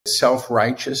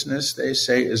self-righteousness, they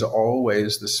say, is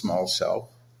always the small self.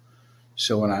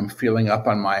 So when I'm feeling up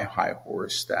on my high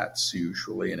horse, that's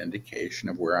usually an indication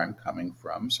of where I'm coming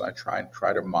from. So I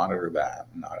try to monitor that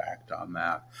and not act on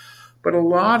that. But a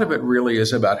lot of it really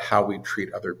is about how we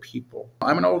treat other people.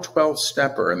 I'm an old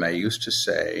 12-stepper, and they used to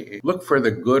say, look for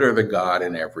the good or the God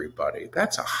in everybody.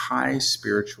 That's a high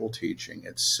spiritual teaching.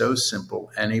 It's so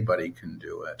simple, anybody can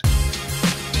do it.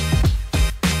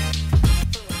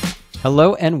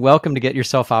 Hello and welcome to Get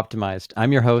Yourself Optimized.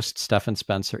 I'm your host, Stephan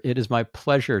Spencer. It is my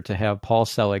pleasure to have Paul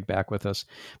Selig back with us.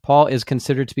 Paul is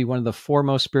considered to be one of the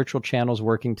foremost spiritual channels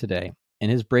working today.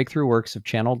 In his breakthrough works of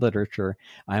channeled literature,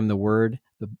 I Am the Word,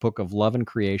 the Book of Love and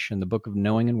Creation, the Book of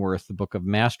Knowing and Worth, the Book of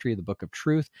Mastery, the Book of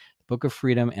Truth, the Book of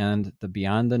Freedom, and the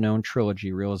Beyond the Known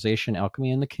trilogy, Realization,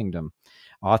 Alchemy, and the Kingdom.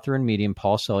 Author and medium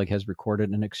Paul Selig has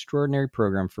recorded an extraordinary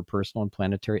program for personal and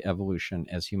planetary evolution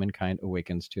as humankind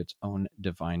awakens to its own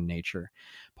divine nature.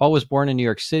 Paul was born in New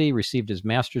York City, received his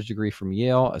master's degree from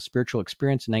Yale. A spiritual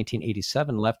experience in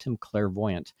 1987 left him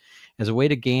clairvoyant. As a way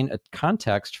to gain a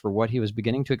context for what he was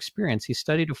beginning to experience, he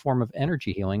studied a form of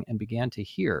energy healing and began to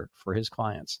hear for his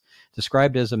clients.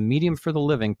 Described as a medium for the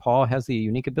living, Paul has the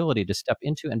unique ability to step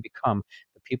into and become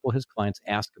the people his clients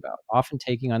ask about, often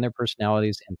taking on their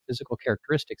personalities and physical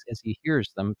characteristics as he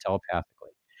hears them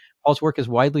telepathically. Paul's work is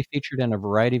widely featured in a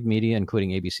variety of media, including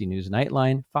ABC News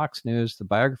Nightline, Fox News, the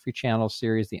Biography Channel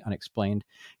series The Unexplained,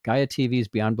 Gaia TV's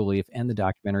Beyond Belief, and the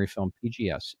documentary film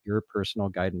PGS, Your Personal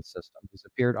Guidance System. He's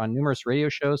appeared on numerous radio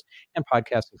shows and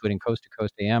podcasts, including Coast to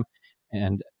Coast AM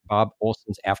and Bob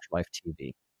Olson's Afterlife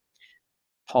TV.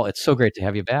 Paul, it's so great to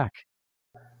have you back.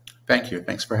 Thank you.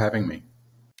 Thanks for having me.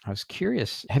 I was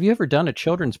curious, have you ever done a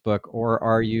children's book, or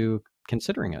are you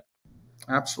considering it?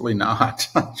 Absolutely not.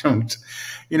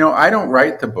 I don't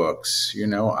write the books.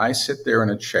 I sit there in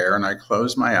a chair and I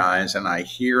close my eyes and I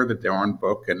hear the darn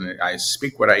book and I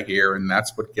speak what I hear, and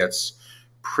that's what gets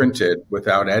printed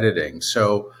without editing.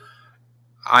 So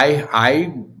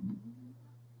I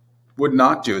would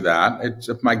not do that.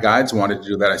 If my guides wanted to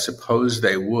do that, I suppose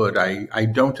they would. I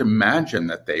don't imagine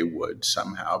that they would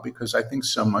somehow, because I think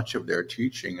so much of their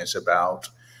teaching is about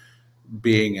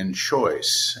being in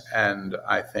choice. And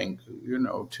I think,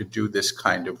 to do this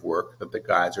kind of work that the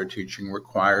guides are teaching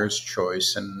requires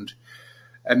choice and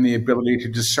the ability to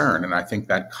discern. And I think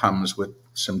that comes with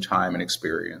some time and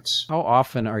experience. How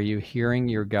often are you hearing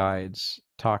your guides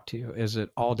talk to you? Is it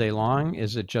all day long?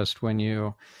 Is it just when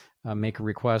you make a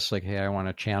request like, hey, I want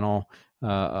to channel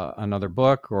another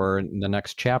book or the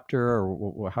next chapter,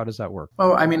 or how does that work?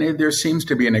 Well, there seems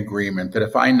to be an agreement that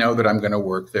if I know that I'm going to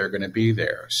work, they're going to be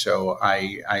there. So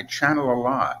I channel a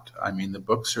lot. The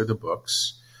books are the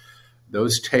books.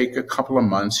 Those take a couple of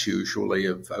months usually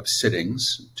of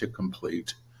sittings to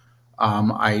complete.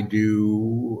 I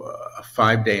do a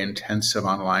 5-day intensive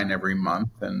online every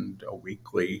month and a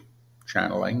weekly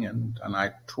channeling, and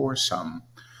I tour some.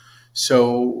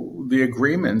 So the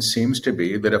agreement seems to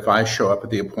be that if I show up at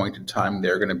the appointed time,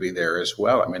 they're going to be there as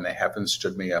well. They haven't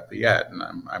stood me up yet, and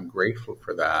I'm grateful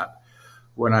for that.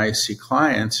 When I see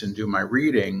clients and do my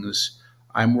readings,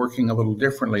 I'm working a little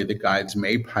differently. The guides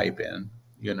may pipe in,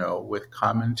 with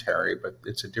commentary, but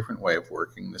it's a different way of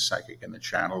working. The psychic and the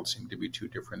channel seem to be two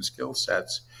different skill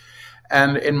sets.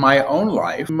 And in my own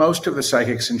life, most of the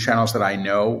psychics and channels that I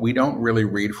know, we don't really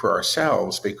read for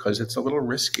ourselves because it's a little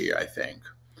risky, I think.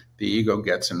 The ego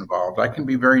gets involved. I can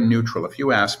be very neutral. If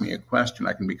you ask me a question,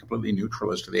 I can be completely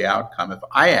neutral as to the outcome. If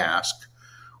I ask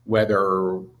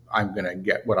whether I'm going to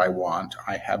get what I want,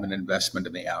 I have an investment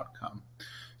in the outcome.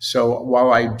 So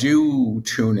while I do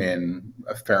tune in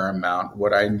a fair amount,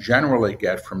 what I generally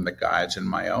get from the guides in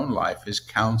my own life is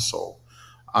counsel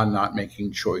on not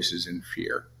making choices in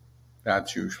fear.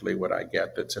 That's usually what I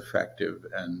get that's effective,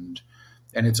 and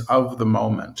it's of the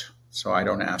moment. So I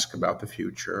don't ask about the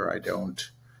future. I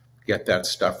don't get that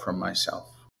stuff from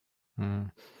myself.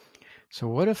 So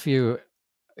what if you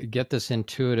get this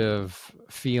intuitive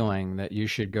feeling that you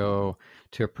should go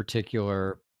to a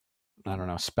particular,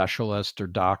 specialist or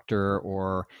doctor,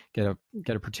 or get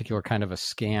a particular kind of a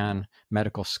scan,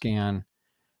 medical scan?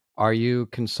 Are you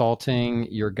consulting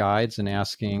your guides and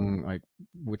asking, like,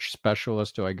 which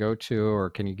specialist do I go to? Or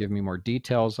can you give me more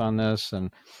details on this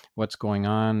and what's going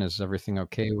on? Is everything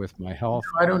okay with my health?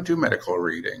 No, I don't do medical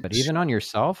readings. But even on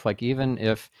yourself, like, even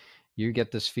if you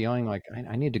get this feeling like,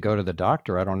 I need to go to the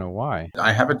doctor, I don't know why.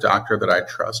 I have a doctor that I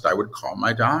trust. I would call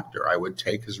my doctor. I would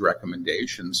take his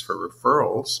recommendations for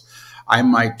referrals. I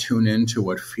might tune into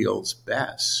what feels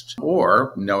best.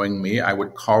 Or, knowing me, I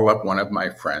would call up one of my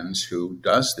friends who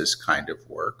does this kind of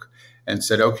work and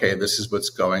said, okay, this is what's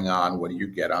going on. What do you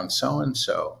get on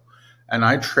so-and-so? And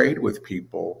I trade with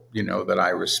people, that I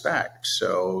respect.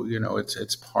 So,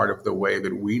 it's part of the way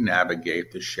that we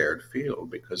navigate the shared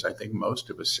field, because I think most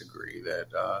of us agree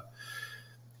that,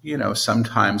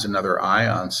 sometimes another eye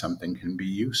on something can be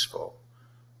useful.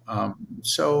 When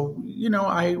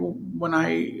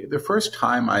I first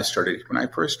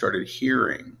started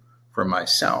hearing for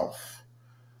myself,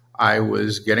 I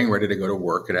was getting ready to go to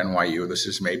work at NYU. This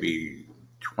is maybe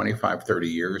 25, 30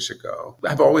 years ago.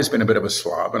 I've always been a bit of a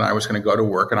slob, and I was going to go to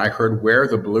work, and I heard "wear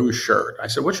the blue shirt." I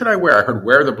said, "What should I wear?" I heard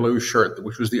 "wear the blue shirt,"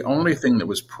 which was the only thing that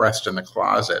was pressed in the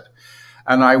closet.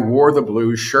 And I wore the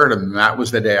blue shirt, and that was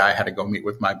the day I had to go meet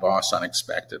with my boss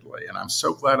unexpectedly. And I'm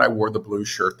so glad I wore the blue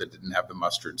shirt that didn't have the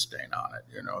mustard stain on it.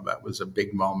 That was a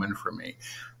big moment for me.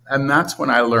 And that's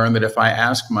when I learned that if I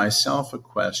ask myself a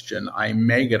question, I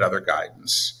may get other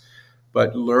guidance.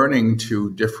 But learning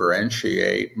to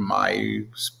differentiate my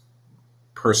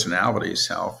personality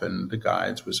self and the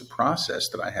guides was a process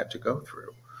that I had to go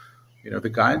through. The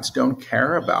guides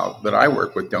that I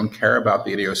work with don't care about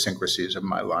the idiosyncrasies of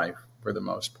my life for the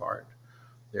most part.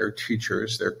 They're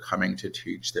teachers. They're coming to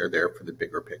teach. They're there for the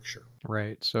bigger picture.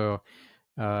 Right. So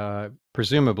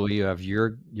presumably you have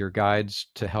your guides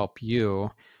to help you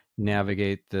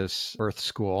navigate this Earth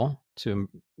school to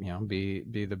be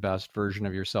the best version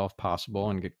of yourself possible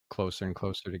and get closer and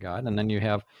closer to God. And then you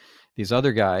have these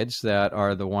other guides that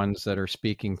are the ones that are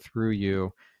speaking through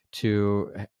you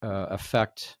to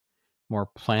affect more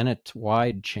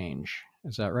planet-wide change.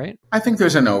 Is that right? I think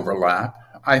there's an overlap.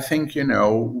 I think,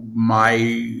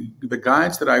 the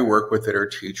guides that I work with that are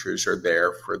teachers are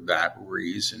there for that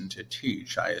reason to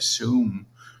teach. I assume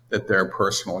that there are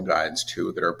personal guides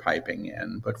too that are piping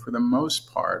in. But for the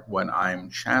most part, when I'm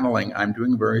channeling, I'm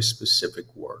doing very specific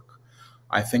work.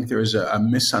 I think there's a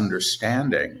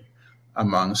misunderstanding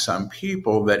among some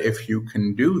people that if you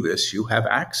can do this, you have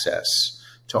access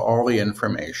to all the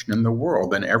information in the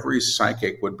world, and every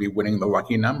psychic would be winning the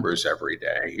lucky numbers every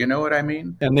day. You know what I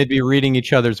mean? And they'd be reading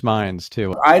each other's minds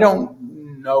too. I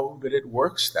don't know that it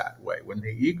works that way. When the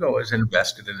ego is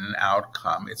invested in an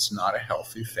outcome, it's not a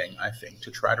healthy thing, I think,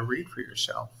 to try to read for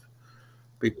yourself,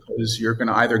 because you're going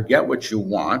to either get what you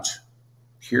want,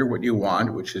 hear what you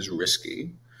want, which is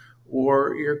risky,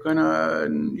 or you're going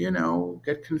to,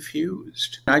 get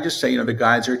confused. I just say, the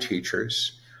guides are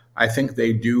teachers. I think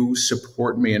they do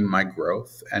support me in my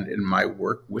growth and in my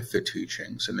work with the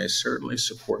teachings, and they certainly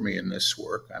support me in this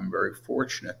work. I'm very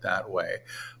fortunate that way.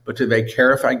 But do they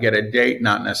care if I get a date?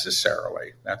 Not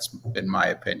necessarily. That's been my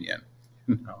opinion.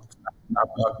 Not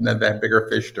that bigger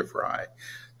fish to fry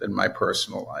than my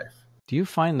personal life. Do you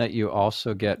find that you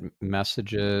also get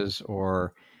messages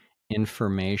or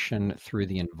information through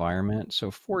the environment?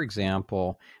 So, for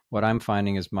example, what I'm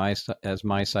finding is as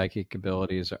my psychic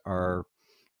abilities are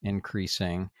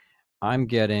increasing, I'm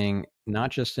getting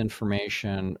not just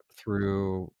information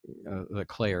through the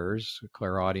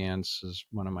clairaudience is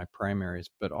one of my primaries,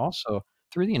 but also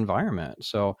through the environment.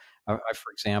 So I,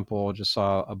 for example, just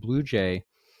saw a blue jay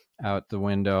out the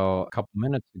window a couple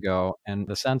minutes ago, and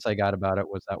the sense I got about it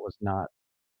was that was not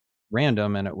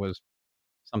random, and it was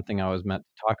something I was meant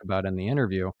to talk about in the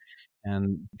interview.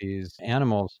 And these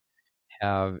animals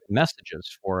have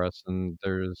messages for us, and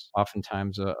there's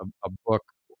oftentimes a book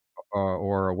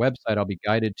or a website I'll be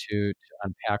guided to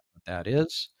unpack what that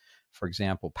is. For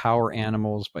example, Power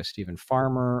Animals by Stephen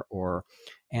Farmer, or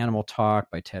Animal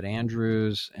Talk by Ted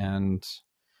Andrews. And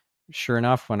sure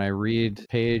enough, when I read the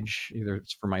page, either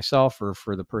it's for myself or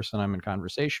for the person I'm in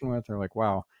conversation with, they're like,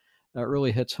 wow, that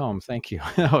really hits home. Thank you.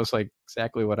 That was like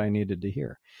exactly what I needed to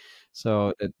hear.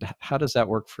 So how does that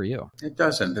work for you? It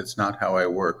doesn't. It's not how I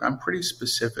work. I'm pretty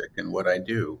specific in what I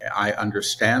do. I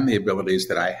understand the abilities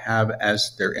that I have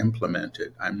as they're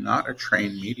implemented. I'm not a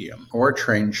trained medium or a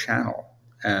trained channel.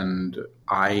 And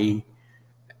I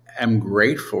am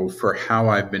grateful for how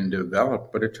I've been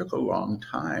developed, but it took a long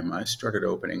time. I started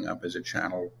opening up as a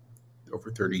channel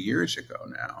over 30 years ago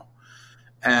now,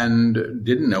 and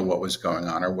didn't know what was going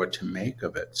on or what to make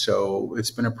of it. So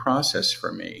it's been a process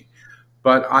for me.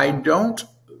 But I don't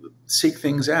seek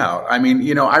things out. I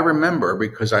mean, I remember,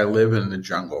 because I live in the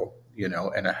jungle, in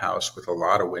a house with a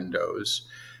lot of windows,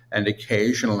 and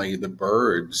occasionally the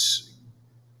birds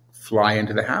fly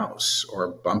into the house or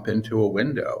bump into a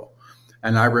window.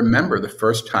 And I remember the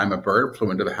first time a bird flew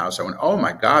into the house, I went, oh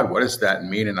my God, what does that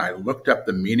mean? And I looked up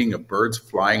the meaning of birds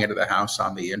flying into the house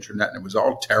on the internet, and it was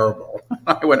all terrible.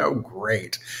 I went, oh,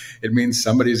 great. It means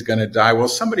somebody's going to die. Well,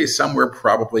 somebody somewhere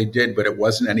probably did, but it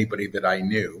wasn't anybody that I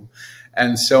knew.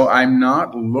 And so I'm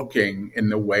not looking in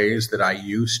the ways that I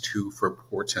used to for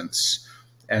portents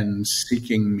and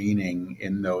seeking meaning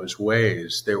in those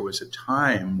ways. There was a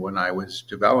time when I was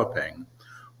developing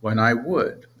when I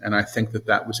would, and I think that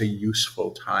that was a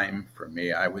useful time for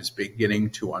me. I was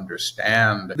beginning to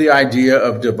understand the idea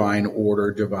of divine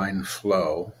order, divine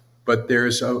flow. But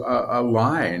there's a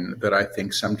line that I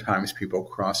think sometimes people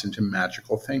cross into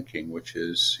magical thinking, which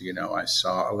is, I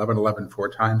saw 1111 4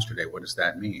 times today. What does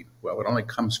that mean? Well, it only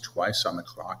comes twice on the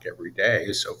clock every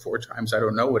day. So 4 times, I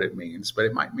don't know what it means, but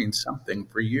it might mean something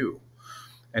for you.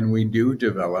 And we do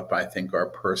develop, I think, our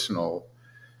personal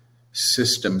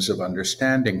systems of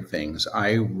understanding things.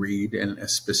 I read in a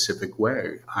specific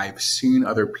way. I've seen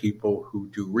other people who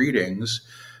do readings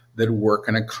that work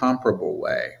in a comparable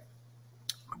way.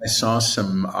 I saw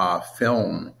some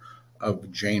film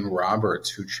of Jane Roberts,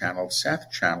 who channeled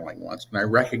Seth channeling once, and I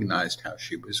recognized how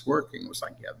she was working. It was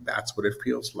like, yeah, that's what it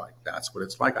feels like. That's what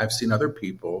it's like. I've seen other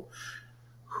people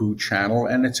who channel,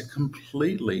 and it's a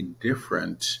completely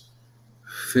different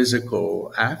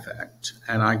physical affect.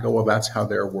 And I go, well, that's how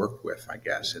they're worked with, I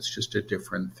guess. It's just a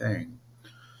different thing.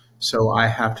 So I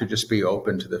have to just be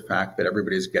open to the fact that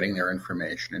everybody's getting their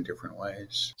information in different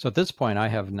ways. So at this point, I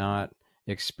have not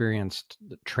experienced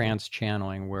trance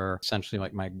channeling where essentially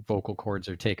like my vocal cords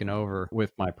are taken over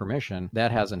with my permission.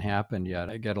 That hasn't happened yet.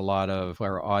 I get a lot of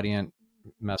clairaudient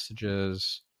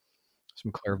messages,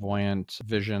 some clairvoyant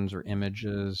visions or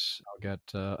images. I'll get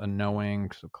a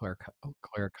knowing, so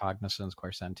claircognizance,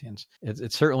 clairsentience.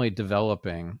 It's certainly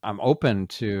developing. I'm open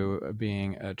to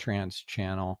being a trance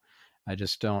channel. I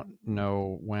just don't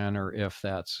know when or if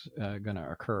that's going to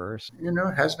occur.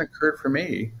 It hasn't occurred for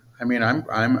me. I mean,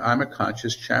 I'm a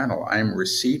conscious channel. I'm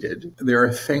reseated. There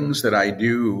are things that I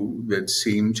do that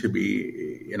seem to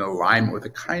be in alignment with a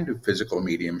kind of physical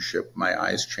mediumship. My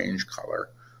eyes change color.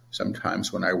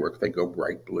 Sometimes when I work, they go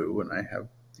bright blue, and I have,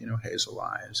 hazel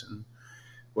eyes. And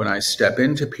when I step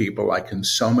into people, I can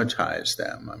somatize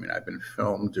them. I mean, I've been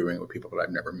filmed doing it with people that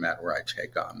I've never met, where I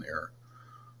take on their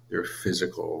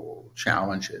physical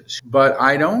challenges. But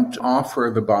I don't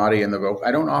offer the body and the vocal.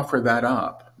 I don't offer that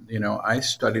up. I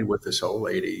studied with this old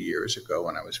lady years ago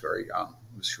when I was very young.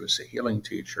 She was a healing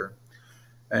teacher.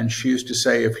 And she used to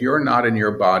say, if you're not in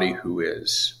your body, who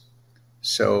is?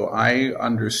 So I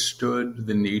understood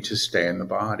the need to stay in the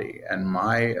body, and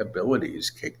my abilities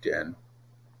kicked in,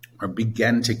 or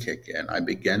began to kick in. I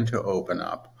began to open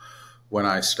up when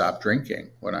I stopped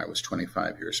drinking when I was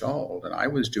 25 years old. And I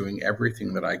was doing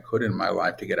everything that I could in my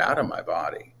life to get out of my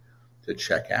body, to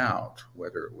check out,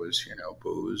 whether it was,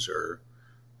 booze or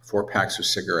 4 packs of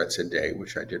cigarettes a day,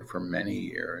 which I did for many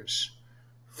years,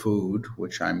 food,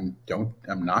 which I'm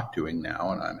not doing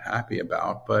now and I'm happy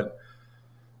about. But,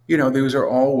 those are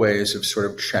all ways of sort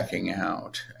of checking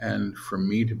out. And for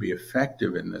me to be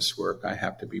effective in this work, I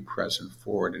have to be present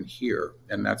for it and here.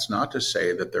 And that's not to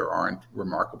say that there aren't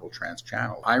remarkable trance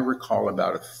channels. I recall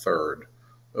about 1/3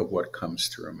 of what comes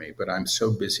through me, but I'm so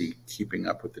busy keeping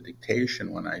up with the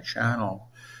dictation when I channel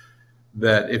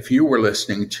that if you were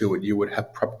listening to it, you would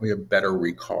have probably a better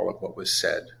recall of what was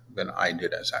said than I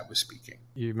did as I was speaking.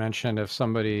 You mentioned if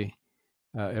somebody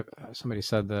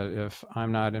said that if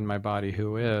I'm not in my body,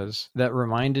 who is? That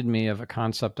reminded me of a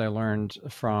concept I learned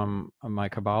from my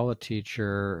Kabbalah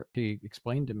teacher. He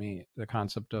explained to me the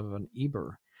concept of an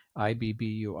Ibbur,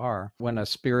 Ibbur. When a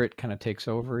spirit kind of takes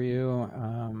over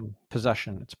you,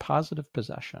 possession, it's positive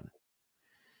possession.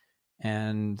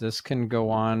 And this can go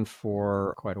on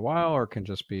for quite a while or can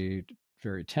just be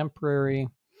very temporary.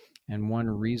 And one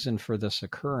reason for this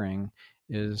occurring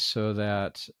is so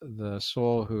that the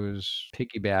soul who's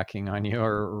piggybacking on you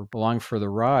or along for the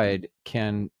ride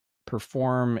can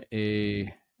perform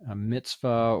a mitzvah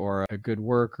or a good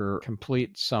work or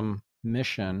complete some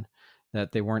mission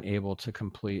that they weren't able to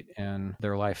complete in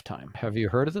their lifetime. Have you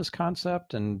heard of this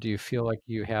concept? And do you feel like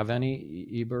you have any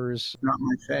Ibburs? Not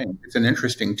my thing. It's an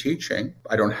interesting teaching.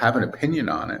 I don't have an opinion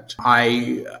on it.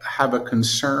 I have a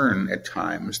concern at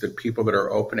times that people that are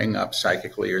opening up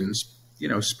psychically and,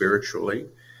 spiritually,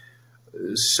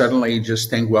 suddenly just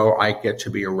think, well, I get to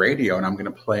be a radio and I'm going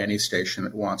to play any station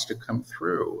that wants to come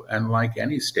through. And like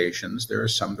any stations, there are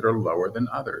some that are lower than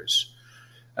others.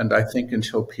 And I think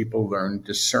until people learn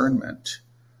discernment,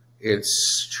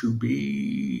 it's to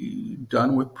be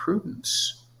done with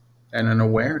prudence and an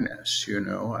awareness,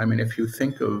 I mean, if you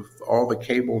think of all the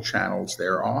cable channels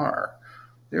there are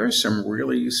some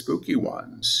really spooky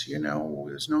ones,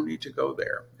 there's no need to go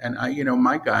there. And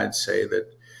my guides say that,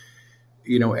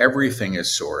 everything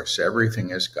is source, everything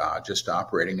is God, just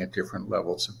operating at different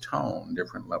levels of tone,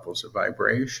 different levels of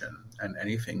vibration, and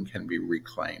anything can be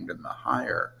reclaimed in the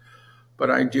higher. But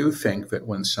I do think that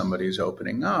when somebody's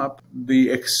opening up,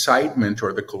 the excitement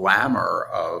or the glamour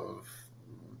of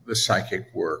the psychic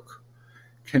work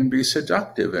can be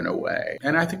seductive in a way.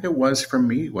 And I think it was for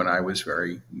me when I was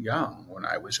very young, when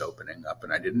I was opening up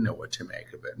and I didn't know what to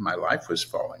make of it. My life was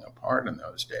falling apart in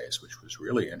those days, which was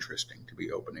really interesting to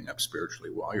be opening up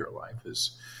spiritually while your life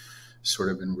is sort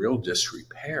of in real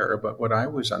disrepair. But what I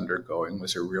was undergoing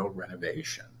was a real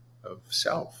renovation of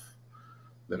self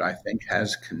that I think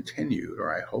has continued,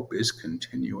 or I hope is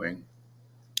continuing.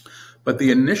 But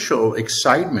the initial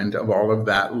excitement of all of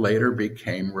that later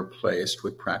became replaced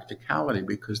with practicality,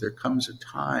 because there comes a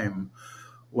time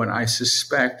when I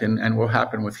suspect, and will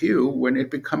happen with you, when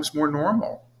it becomes more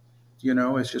normal.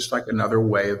 It's just like another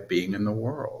way of being in the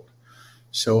world.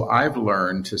 So I've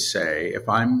learned to say, if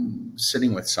I'm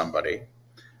sitting with somebody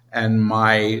and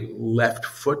my left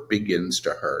foot begins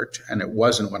to hurt, and it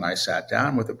wasn't when I sat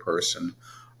down with a person,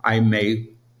 I may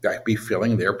be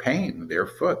feeling their pain, their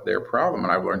foot, their problem.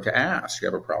 And I've learned to ask, you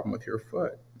have a problem with your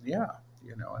foot? Yeah.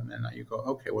 And then you go,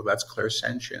 okay, well, that's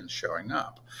clairsentience showing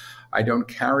up. I don't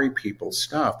carry people's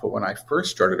stuff. But when I first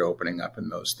started opening up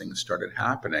and those things started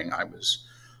happening, I was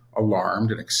alarmed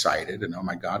and excited and, oh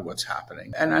my God, what's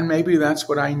happening? And maybe that's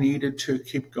what I needed to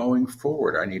keep going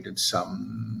forward. I needed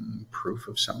some proof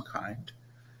of some kind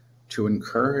to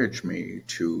encourage me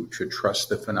to trust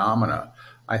the phenomena.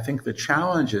 I think the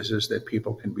challenge is that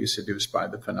people can be seduced by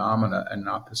the phenomena and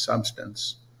not the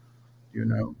substance,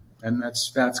 and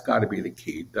that's got to be the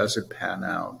key. Does it pan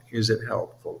out? Is it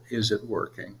helpful? Is it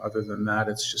working? Other than that,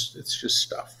 it's just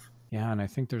stuff. Yeah, and I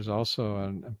think there's also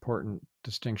an important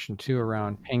distinction too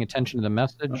around paying attention to the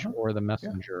message or the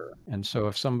messenger. Yeah. And so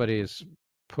if somebody is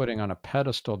putting on a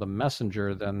pedestal the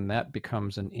messenger, then that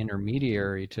becomes an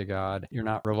intermediary to God. You're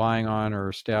not relying on or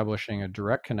establishing a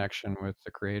direct connection with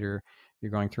the Creator.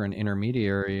 You're going through an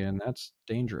intermediary, and that's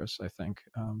dangerous, I think,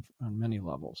 on many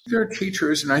levels. There are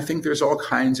teachers, and I think there's all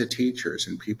kinds of teachers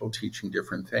and people teaching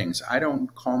different things. I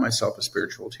don't call myself a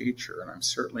spiritual teacher, and I'm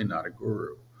certainly not a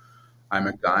guru. I'm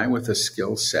a guy with a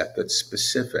skill set that's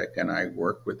specific, and I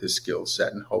work with the skill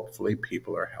set, and hopefully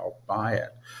people are helped by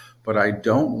it. But I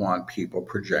don't want people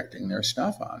projecting their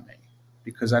stuff on me,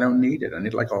 because I don't need it. I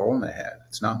need like a hole in the head.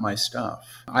 It's not my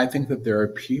stuff. I think that there are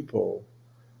people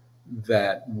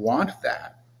that want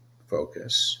that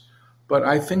focus, but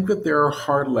I think that there are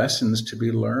hard lessons to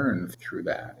be learned through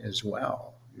that as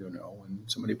well. When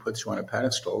somebody puts you on a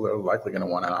pedestal, they're likely going to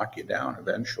want to knock you down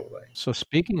eventually. So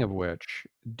speaking of which,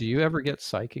 do you ever get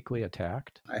psychically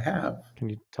attacked? I have. Can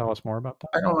you tell us more about that?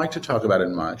 I don't like to talk about it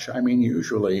much. I mean,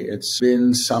 usually it's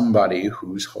been somebody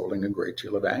who's holding a great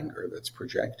deal of anger that's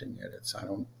projecting it. I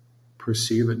don't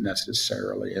perceive it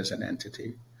necessarily as an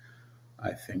entity.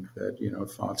 I think that,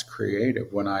 thought's creative.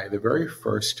 The very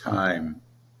first time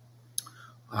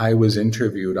I was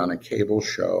interviewed on a cable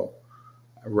show,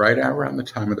 right around the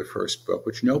time of the first book,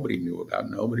 which nobody knew about.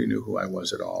 Nobody knew who I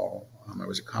was at all. I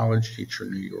was a college teacher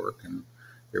in New York, and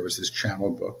there was this channel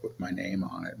book with my name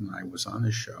on it, and I was on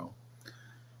the show.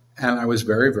 And I was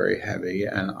very, very heavy,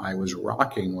 and I was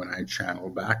rocking when I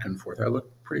channeled back and forth. I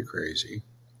looked pretty crazy,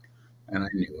 and I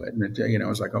knew it. And I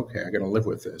was like, okay, I got to live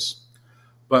with this.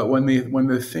 But when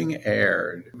the thing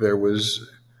aired, there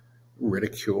was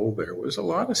ridicule. There was a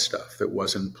lot of stuff that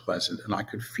wasn't pleasant, and I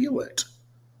could feel it.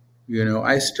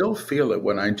 I still feel it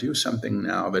when I do something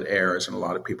now that airs and a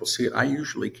lot of people see it. I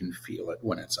usually can feel it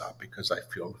when it's up because I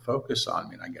feel the focus on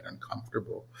me and I get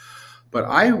uncomfortable. But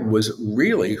I was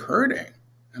really hurting.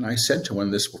 And I said to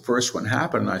when this first one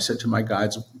happened, I said to my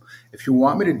guides, if you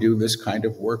want me to do this kind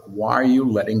of work, why are you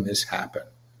letting this happen?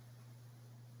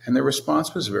 And the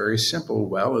response was very simple.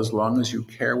 Well, as long as you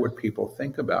care what people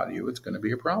think about you, it's going to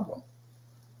be a problem.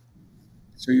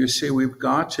 So you see, we've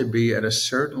got to be at a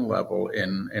certain level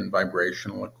in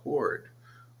vibrational accord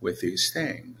with these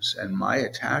things. And my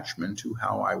attachment to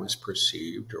how I was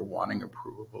perceived or wanting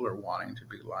approval or wanting to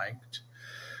be liked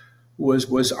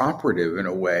was operative in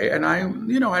a way. And I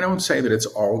don't say that it's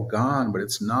all gone, but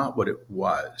it's not what it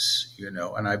was,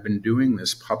 and I've been doing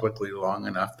this publicly long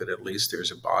enough that at least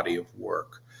there's a body of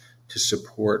work to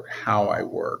support how I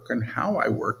work. And how I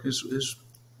work is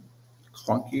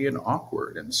clunky and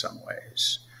awkward in some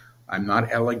ways. I'm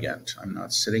not elegant. I'm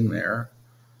not sitting there,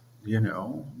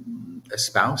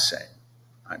 espousing.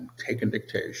 I'm taking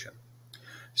dictation.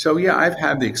 So yeah, I've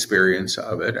had the experience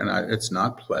of it, and it's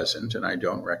not pleasant, and I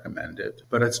don't recommend it.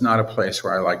 But it's not a place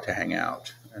where I like to hang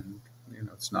out, and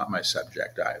it's not my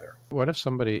subject either. What if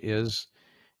somebody is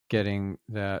getting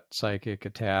that psychic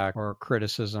attack or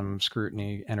criticism,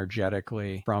 scrutiny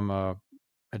energetically from a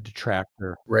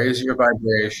detractor? Raise your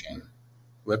vibration.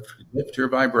 Lift your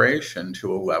vibration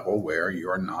to a level where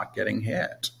you're not getting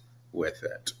hit with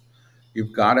it.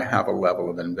 You've got to have a level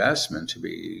of investment to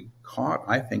be caught,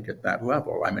 I think, at that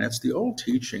level. I mean, it's the old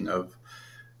teaching of,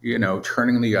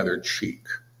 turning the other cheek.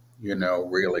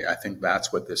 Really, I think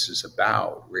that's what this is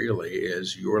about, really,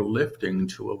 is you're lifting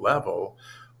to a level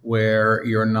where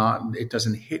you're not, it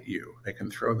doesn't hit you. They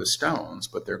can throw the stones,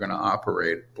 but they're going to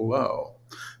operate below.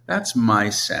 That's my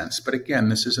sense. But again,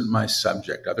 this isn't my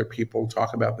subject. Other people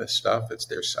talk about this stuff. It's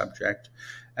their subject.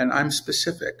 And I'm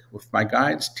specific. If my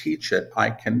guides teach it,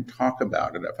 I can talk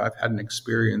about it. If I've had an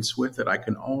experience with it, I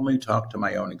can only talk to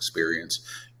my own experience,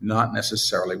 not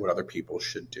necessarily what other people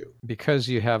should do. Because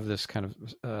you have this kind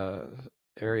of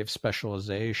area of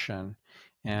specialization,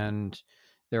 and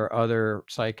there are other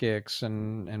psychics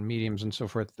and mediums and so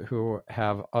forth who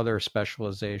have other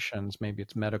specializations. Maybe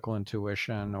it's medical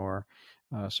intuition or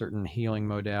a certain healing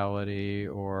modality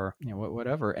or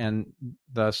whatever. And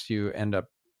thus you end up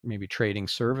maybe trading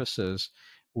services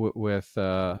with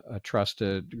a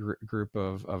trusted group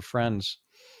of friends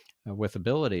with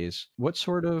abilities. What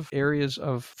sort of areas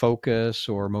of focus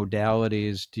or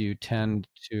modalities do you tend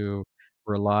to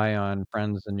rely on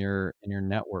friends in your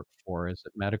network for? Is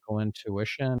it medical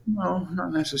intuition? No,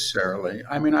 not necessarily.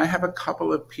 I mean, I have a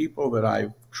couple of people that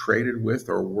I've traded with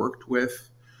or worked with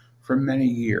for many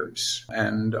years,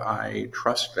 and I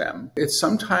trust them.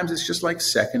 Sometimes it's just like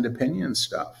second opinion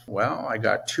stuff. Well, I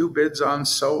got 2 bids on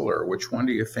solar. Which one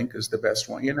do you think is the best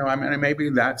one? I mean, it may be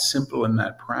that simple and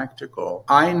that practical.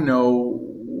 I know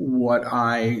what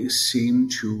I seem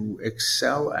to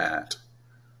excel at,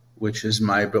 which is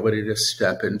my ability to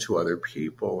step into other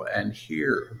people and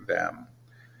hear them.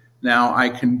 Now, I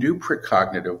can do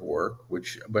precognitive work,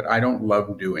 but I don't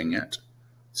love doing it.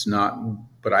 It's not,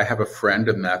 but I have a friend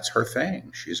and that's her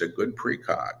thing. She's a good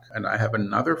precog. And I have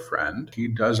another friend, he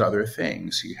does other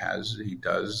things. He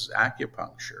does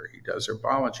acupuncture, he does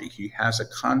herbology. He has a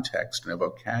context and a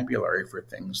vocabulary for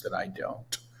things that I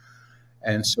don't.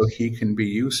 And so he can be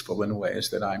useful in ways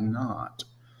that I'm not.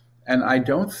 And I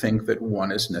don't think that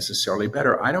one is necessarily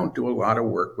better. I don't do a lot of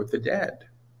work with the dead.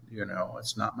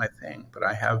 It's not my thing. But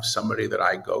I have somebody that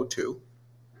I go to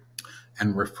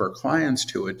and refer clients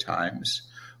to at times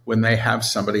when they have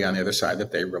somebody on the other side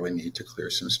that they really need to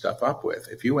clear some stuff up with.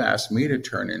 If you ask me to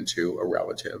turn into a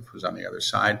relative who's on the other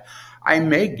side, I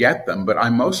may get them, but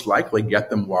I most likely get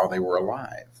them while they were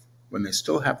alive, when they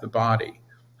still have the body.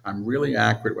 I'm really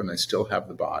accurate when they still have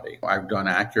the body. I've done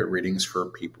accurate readings for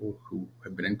people who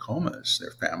have been in comas.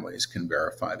 Their families can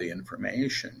verify the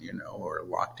information, or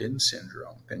locked-in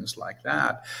syndrome, things like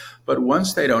that. But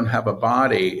once they don't have a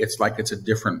body, it's like it's a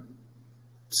different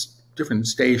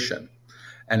station.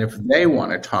 And if they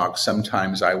want to talk,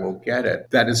 sometimes I will get it.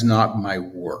 That is not my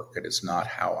work. It is not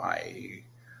how I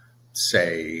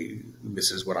say,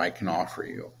 this is what I can offer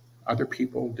you. Other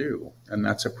people do, and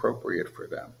that's appropriate for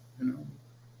them.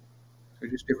 They're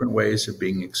just different ways of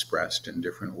being expressed and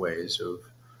different ways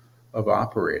of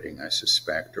operating, I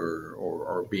suspect,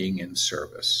 or being in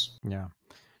service. Yeah.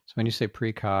 So when you say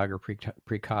precog or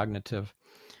precognitive,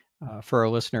 for a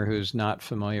listener who's not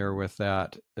familiar with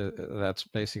that, that's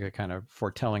basically kind of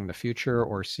foretelling the future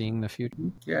or seeing the future?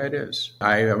 Yeah, it is.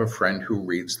 I have a friend who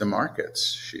reads the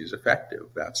markets. She's effective.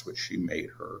 That's what she made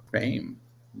her fame,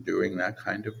 doing that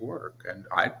kind of work. And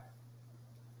I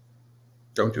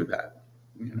don't do that,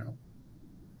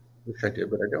 Wish I did,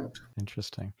 but I don't.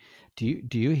 Interesting. Do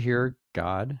you hear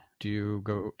God? Do you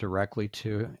go directly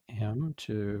to him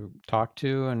to talk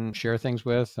to and share things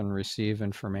with and receive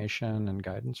information and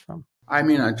guidance from? I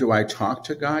mean, do I talk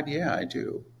to God? Yeah, I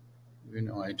do.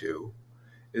 I do.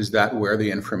 Is that where the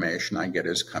information I get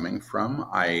is coming from?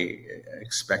 I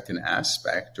expect an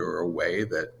aspect or a way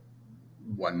that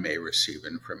one may receive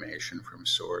information from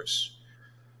source.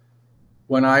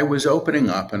 When I was opening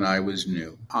up and I was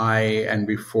new, and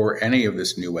before any of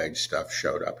this New Age stuff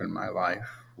showed up in my life,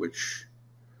 which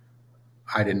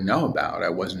I didn't know about, I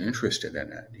wasn't interested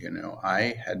in it.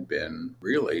 I had been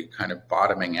really kind of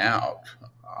bottoming out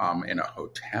in a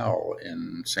hotel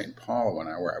in St. Paul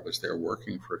where I was there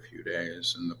working for a few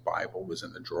days, and the Bible was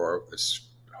in the drawer of this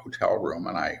hotel room,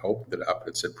 and I opened it up.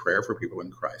 It said prayer for people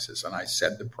in crisis, and I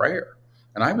said the prayer.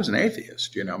 And I was an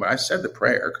atheist, but I said the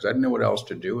prayer because I didn't know what else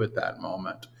to do at that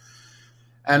moment.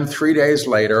 And 3 days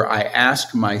later, I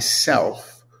asked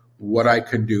myself what I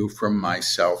could do for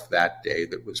myself that day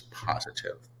that was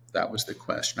positive. That was the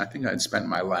question. I think I'd spent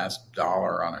my last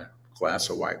 $1 on a glass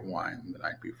of white wine the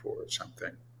night before or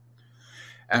something.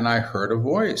 And I heard a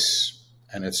voice.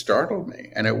 And it startled me.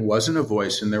 And it wasn't a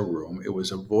voice in the room. It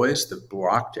was a voice that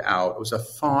blocked out. It was a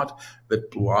thought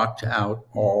that blocked out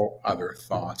all other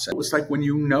thoughts. It was like when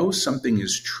you know something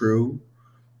is true,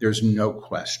 there's no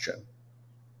question.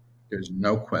 There's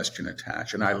no question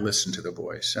attached. And I listened to the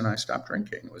voice and I stopped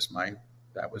drinking.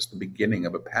 That was the beginning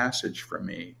of a passage for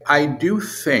me. I do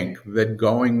think that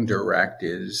going direct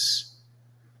is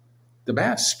the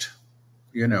best.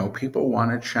 People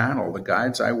want to channel. The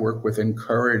guides I work with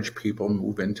encourage people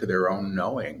move into their own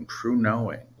knowing, true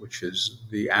knowing, which is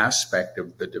the aspect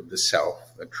of the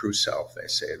self, the true self, they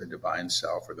say, the divine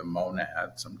self, or the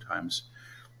monad, sometimes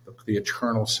the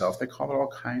eternal self. They call it all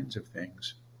kinds of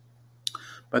things.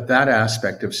 But that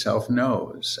aspect of self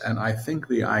knows. And I think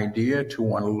the idea to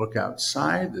want to look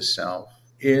outside the self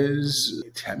is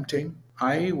tempting.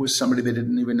 I was somebody that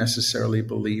didn't even necessarily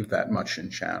believe that much in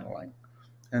channeling.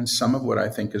 And some of what I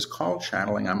think is called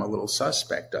channeling, I'm a little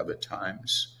suspect of at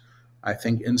times. I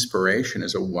think inspiration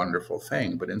is a wonderful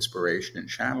thing, but inspiration and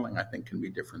channeling, I think, can be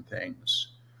different things.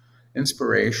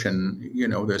 Inspiration,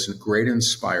 there's a great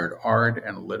inspired art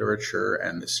and literature,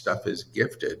 and this stuff is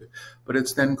gifted, but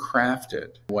it's then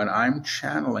crafted. When I'm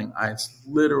channeling, it's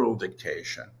literal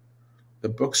dictation. The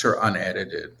books are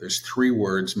unedited. There's 3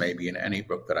 words maybe in any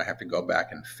book that I have to go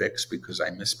back and fix because I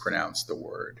mispronounced the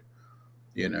word.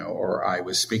 Or I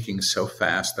was speaking so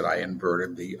fast that I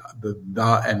inverted the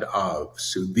and of.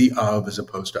 So the of as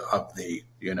opposed to of the,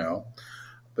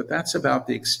 But that's about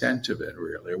the extent of it,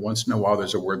 really. Once in a while,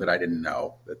 there's a word that I didn't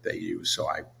know that they use, so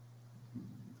I,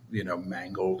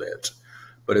 mangled it.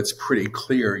 But it's pretty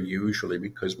clear usually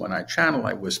because when I channel,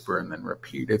 I whisper and then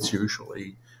repeat. It's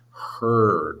usually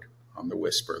heard on the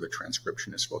whisper. The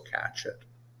transcriptionist will catch it.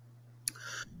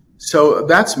 So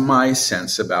that's my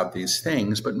sense about these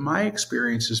things, but my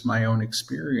experience is my own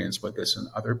experience with this, and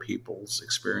other people's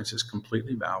experience is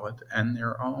completely valid and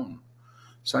their own.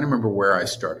 So I don't remember where I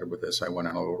started with this. I went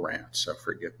on a little rant, so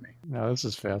forgive me. No, this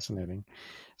is fascinating.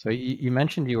 So you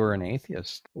mentioned you were an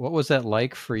atheist. What was that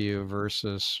like for you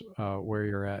versus where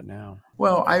you're at now?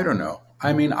 Well, I don't know.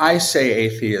 I mean, I say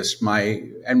atheist,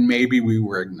 and maybe we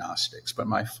were agnostics, but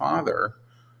my father,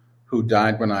 who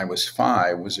died when I was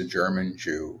 5, was a German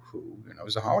Jew who,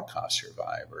 was a Holocaust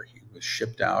survivor. He was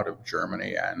shipped out of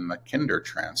Germany and a kinder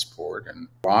transport, and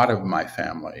a lot of my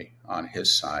family on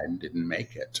his side didn't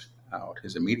make it out.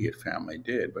 His immediate family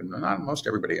did, but most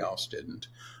everybody else didn't.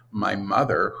 My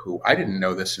mother, who I didn't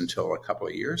know this until a couple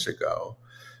of years ago,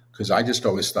 because I just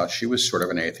always thought she was sort of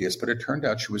an atheist, but it turned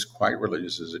out she was quite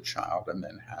religious as a child and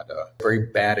then had a very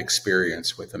bad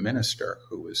experience with a minister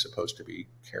who was supposed to be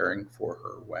caring for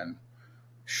her when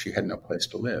she had no place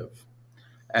to live.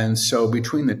 And so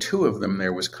between the two of them,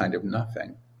 there was kind of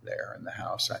nothing there in the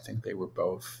house. I think they were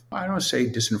both, I don't say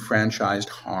disenfranchised,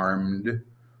 harmed,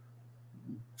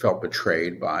 felt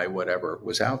betrayed by whatever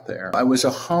was out there. I was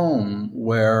a home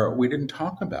where we didn't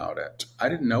talk about it. I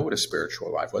didn't know what a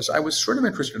spiritual life was. I was sort of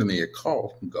interested in the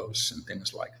occult, ghosts and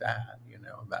things like that.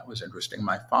 That was interesting.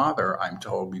 My father, I'm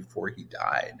told, before he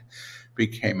died,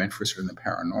 became interested in the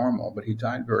paranormal, but he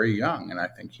died very young, and I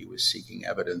think he was seeking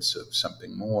evidence of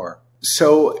something more.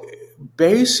 So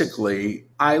basically,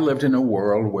 I lived in a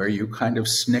world where you kind of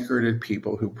snickered at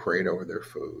people who prayed over their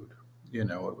food.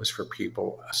 It was for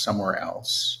people somewhere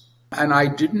else. And I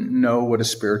didn't know what a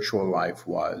spiritual life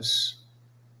was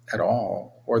at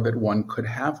all, or that one could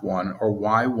have one, or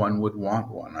why one would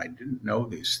want one. I didn't know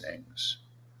these things.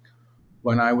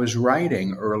 When I was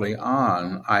writing early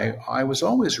on, I was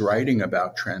always writing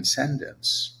about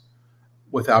transcendence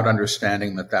without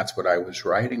understanding that that's what I was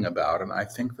writing about. And I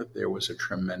think that there was a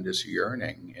tremendous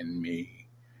yearning in me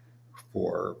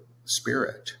for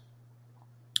spirit.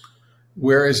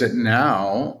 Whereas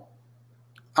now,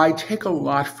 I take a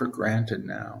lot for granted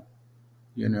now.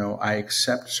 I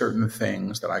accept certain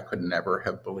things that I could never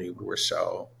have believed were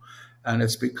so. And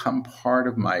it's become part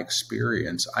of my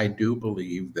experience. I do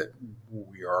believe that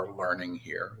we are learning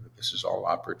here, that this is all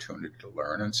opportunity to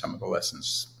learn. And some of the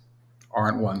lessons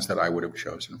aren't ones that I would have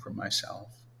chosen for myself,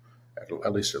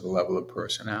 at least at the level of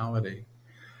personality.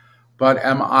 But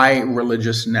am I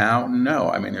religious now? No.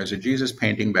 I mean, there's a Jesus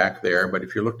painting back there, but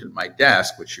if you looked at my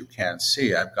desk, which you can't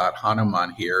see, I've got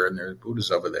Hanuman here and there's Buddhas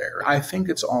over there. I think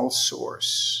it's all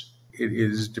source. It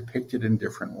is depicted in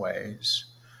different ways,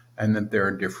 and that there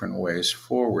are different ways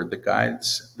forward. The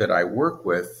guides that I work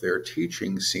with, their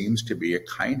teaching seems to be a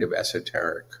kind of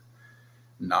esoteric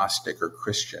Gnostic or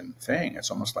Christian thing.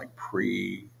 It's almost like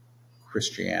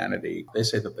pre-Christianity. They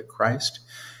say that the Christ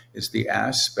is the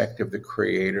aspect of the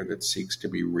Creator that seeks to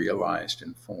be realized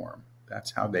in form.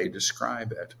 That's how they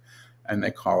describe it. And they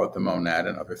call it the monad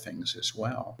and other things as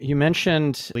well. You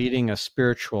mentioned leading a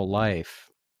spiritual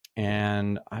life,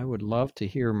 and I would love to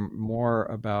hear more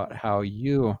about how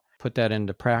you put that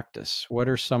into practice. What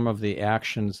are some of the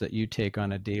actions that you take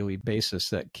on a daily basis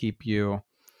that keep you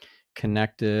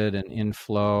connected and in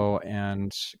flow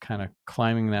and kind of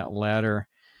climbing that ladder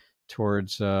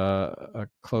towards a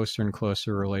closer and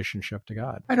closer relationship to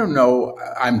God? I don't know.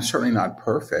 I'm certainly not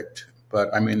perfect,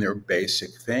 but I mean, they're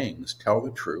basic things. Tell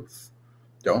the truth.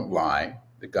 Don't lie.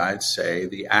 The guides say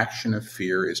the action of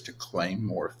fear is to claim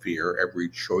more fear. Every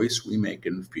choice we make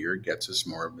in fear gets us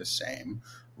more of the same.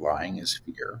 Lying is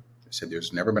fear. They said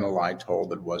there's never been a lie told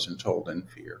that wasn't told in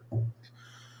fear.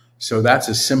 So that's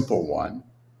a simple one.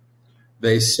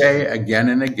 They say again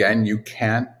and again, you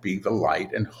can't be the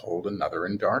light and hold another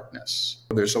in darkness.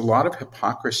 There's a lot of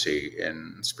hypocrisy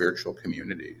in spiritual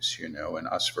communities, and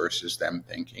us versus them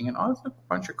thinking, and all a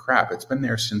bunch of crap. It's been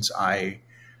there since I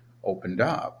opened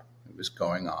up. It was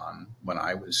going on when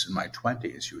I was in my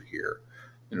 20s, you hear.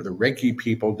 The Reiki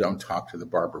people don't talk to the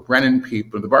Barbara Brennan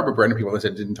people. The Barbara Brennan people, as I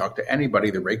said, didn't talk to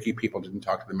anybody. The Reiki people didn't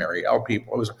talk to the Mary L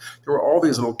people. There were all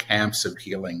these little camps of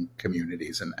healing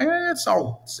communities, and it's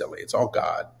all silly. It's all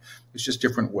God. There's just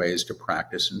different ways to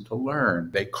practice and to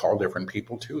learn. They call different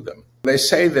people to them. They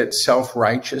say that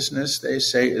self-righteousness, they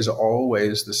say, is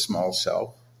always the small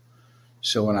self.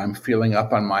 So when I'm feeling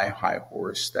up on my high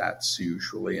horse, that's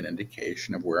usually an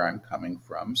indication of where I'm coming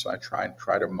from. So I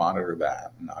try to monitor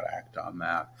that and not act on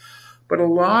that. But a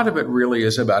lot of it really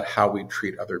is about how we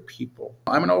treat other people.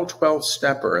 I'm an old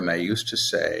 12-stepper, and they used to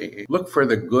say, look for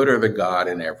the good or the God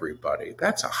in everybody.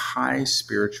 That's a high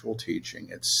spiritual teaching.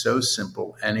 It's so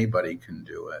simple, anybody can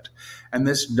do it. And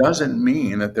this doesn't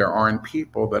mean that there aren't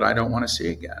people that I don't want to see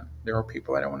again. There are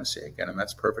people I don't want to see again, and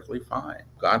that's perfectly fine.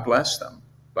 God bless them,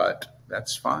 but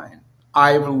that's fine.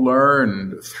 I've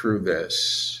learned through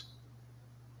this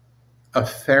a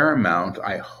fair amount,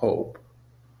 I hope,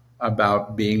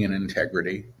 about being in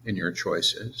integrity in your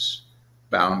choices,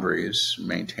 boundaries,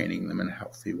 maintaining them in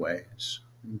healthy ways,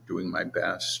 doing my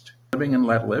best, living and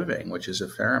let living, which is a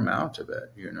fair amount of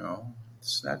it,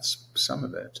 that's some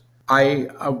of it. I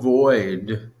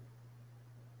avoid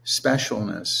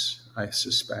specialness, I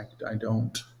suspect. I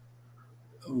don't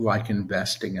like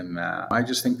investing in that. I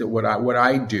just think that what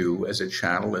I do as a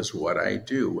channel is what I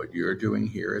do. What you're doing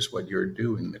here is what you're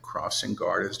doing. The crossing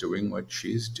guard is doing what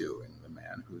she's doing. The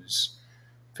man who's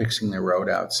fixing the road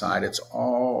outside. It's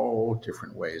all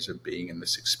different ways of being in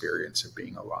this experience of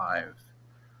being alive.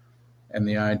 And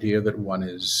the idea that one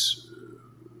is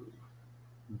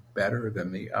better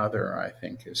than the other, I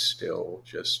think, is still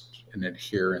just an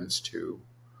adherence to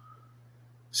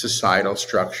societal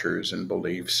structures and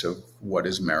beliefs of what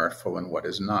is meritful and what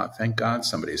is not. Thank God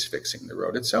somebody's fixing the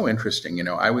road. It's so interesting.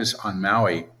 I was on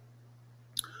Maui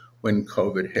when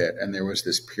COVID hit, and there was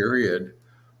this period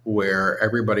where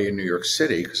everybody in New York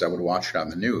City, because I would watch it on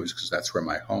the news, because that's where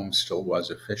my home still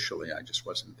was officially, I just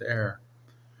wasn't there,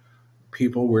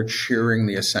 people were cheering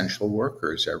the essential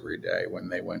workers every day when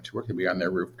they went to work. They'd be on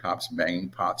their rooftops banging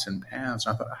pots and pans.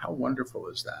 And I thought, how wonderful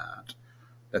is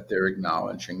that they're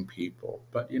acknowledging people.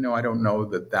 But, I don't know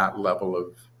that level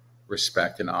of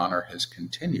respect and honor has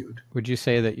continued. Would you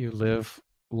say that you live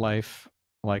life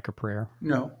like a prayer?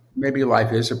 No. Maybe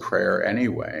life is a prayer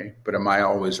anyway, but am I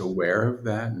always aware of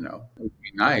that? No. It would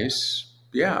be nice.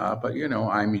 Yeah, but,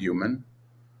 I'm human.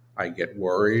 I get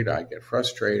worried. I get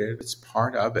frustrated. It's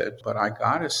part of it. But I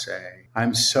gotta say,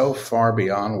 I'm so far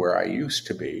beyond where I used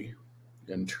to be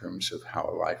in terms of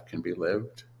how life can be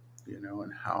lived.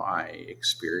 And how I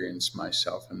experience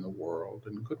myself in the world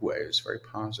in good ways, very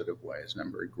positive ways. And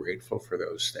I'm very grateful for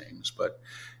those things. But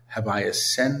have I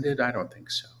ascended? I don't think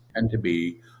so. And to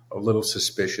be a little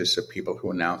suspicious of people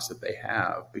who announce that they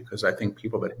have, because I think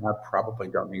people that have probably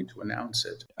don't need to announce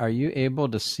it. Are you able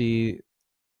to see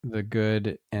the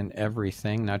good in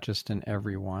everything, not just in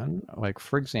everyone? Like,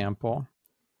 for example,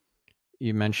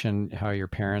 you mentioned how your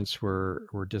parents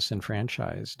were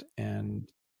disenfranchised, and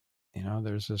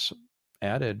there's this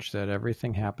adage that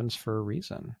everything happens for a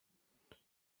reason.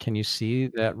 Can you see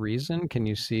that reason? Can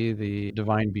you see the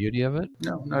divine beauty of it?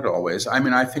 No, not always. I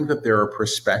mean, I think that there are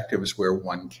perspectives where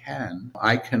one can.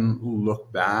 I can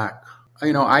look back.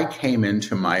 I came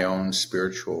into my own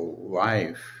spiritual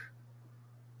life,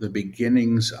 the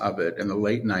beginnings of it in the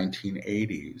late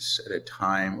 1980s at a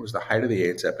time, it was the height of the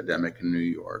AIDS epidemic in New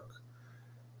York.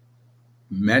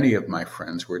 Many of my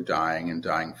friends were dying and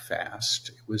dying fast.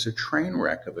 It was a train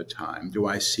wreck of a time. Do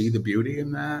I see the beauty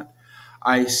in that?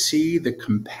 I see the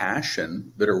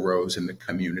compassion that arose in the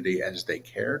community as they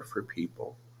cared for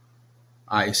people.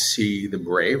 I see the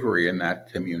bravery in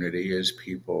that community as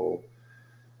people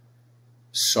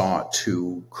sought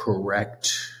to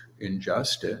correct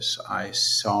injustice. I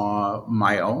saw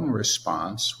my own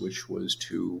response, which was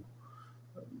to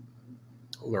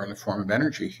learn a form of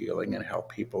energy healing and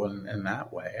help people in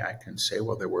that way. I can say,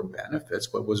 well, there were benefits,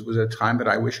 but was it a time that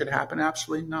I wish it happened?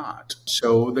 Absolutely not.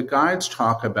 So the guides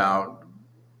talk about,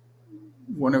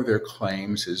 one of their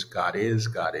claims is God is,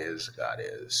 God is, God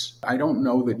is. I don't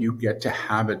know that you get to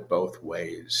have it both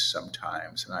ways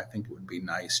sometimes, and I think it would be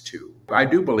nice to. I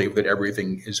do believe that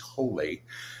everything is holy,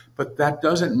 but that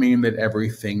doesn't mean that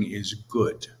everything is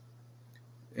good,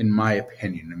 in my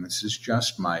opinion, and this is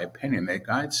just my opinion.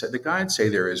 The guides say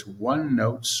there is one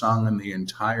note sung in the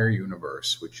entire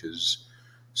universe, which is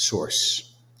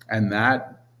source, and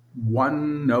that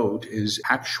one note is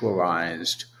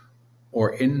actualized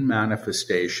or in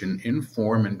manifestation, in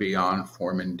form and beyond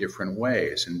form, in different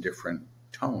ways, in different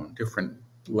tone, different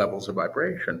levels of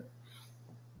vibration,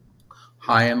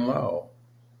 high and low.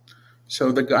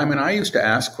 So I used to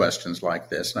ask questions like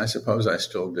this, and I suppose I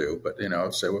still do, but,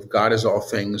 so if God is all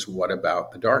things, what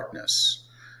about the darkness?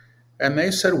 And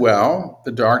they said, well,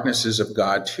 the darkness is of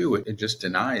God too. It just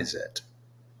denies it.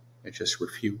 It just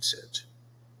refutes it.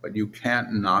 But you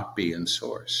can't not be in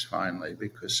source, finally,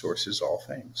 because source is all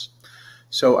things.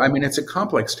 So, it's a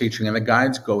complex teaching, and the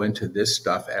guides go into this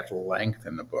stuff at length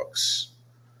in the books.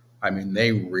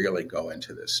 They really go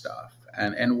into this stuff,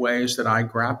 and in ways that I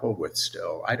grapple with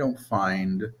still. I don't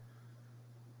find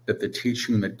that the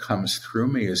teaching that comes through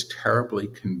me is terribly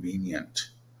convenient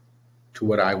to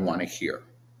what I want to hear.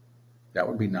 That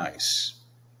would be nice,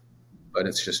 but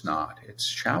it's just not. It's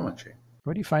challenging.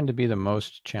 What do you find to be the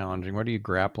most challenging? What are you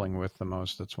grappling with the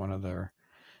most that's one of their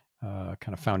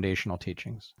kind of foundational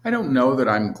teachings? I don't know that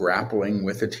I'm grappling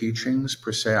with the teachings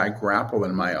per se. I grapple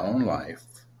in my own life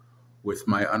with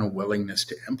my unwillingness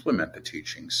to implement the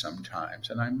teachings sometimes,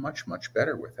 and I'm much, much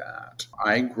better with that.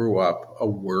 I grew up a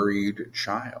worried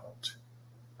child.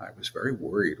 I was a very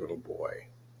worried little boy,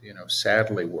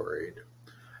 sadly worried.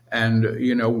 And,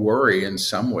 worry in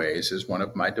some ways is one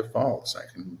of my defaults.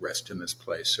 I can rest in this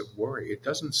place of worry. It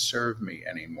doesn't serve me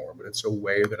anymore, but it's a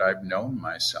way that I've known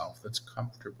myself that's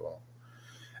comfortable.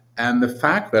 And the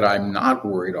fact that I'm not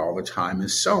worried all the time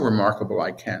is so remarkable,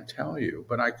 I can't tell you,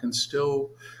 but I can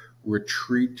still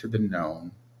retreat to the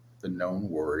known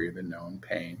worry, the known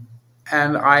pain.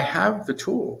 And I have the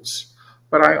tools.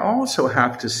 But I also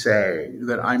have to say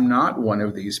that I'm not one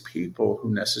of these people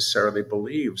who necessarily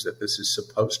believes that this is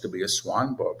supposed to be a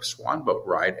swan boat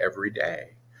ride every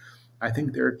day. I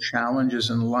think there are challenges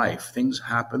in life. Things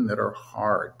happen that are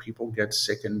hard. People get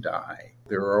sick and die.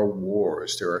 There are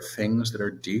wars. There are things that are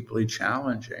deeply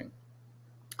challenging.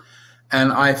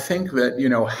 And I think that,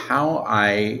 how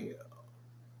I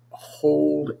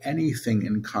hold anything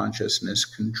in consciousness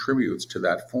contributes to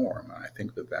that form. And I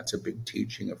think that that's a big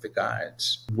teaching of the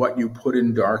guides. What you put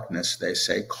in darkness, they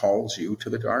say, calls you to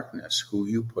the darkness. Who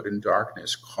you put in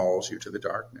darkness calls you to the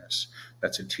darkness.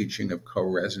 That's a teaching of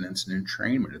co-resonance and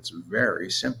entrainment. It's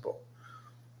very simple.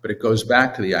 But it goes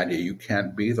back to the idea you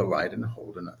can't be the light and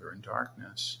hold another in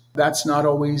darkness. That's not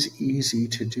always easy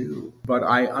to do. But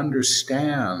I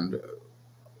understand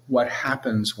what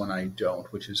happens when I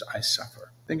don't, which is I suffer.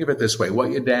 Think of it this way.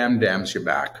 What you damn damns you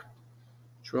back.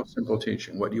 It's real simple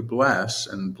teaching. What you bless,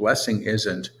 and blessing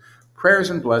isn't, prayers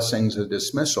and blessings a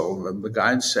dismissal. The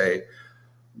guides say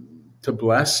to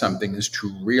bless something is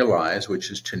to realize,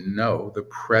 which is to know the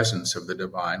presence of the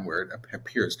divine where it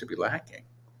appears to be lacking.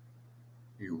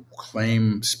 You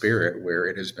claim spirit where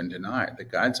it has been denied. The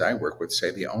guides I work with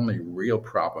say the only real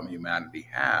problem humanity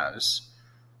has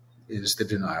is the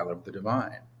denial of the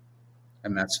divine.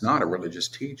 And that's not a religious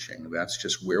teaching. That's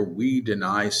just where we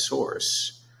deny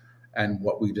source. And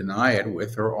what we deny it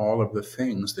with are all of the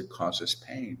things that cause us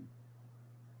pain.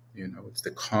 It's the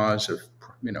cause of,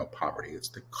 poverty. It's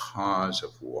the cause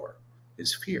of war,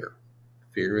 is fear.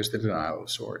 Fear is the denial of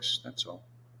source. That's all.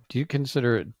 Do you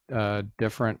consider it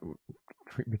different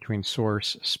between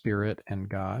source, spirit, and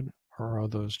God? Or are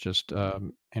those just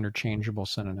interchangeable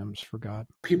synonyms for God?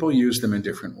 People use them in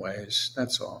different ways.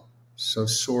 That's all. So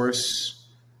source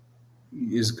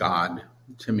is God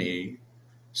to me.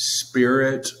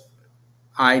 Spirit,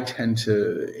 I tend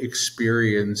to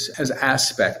experience as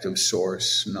aspect of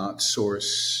source, not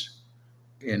source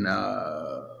in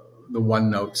the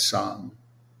one-note song.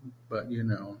 But,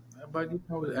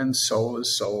 and soul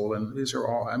is soul, and these are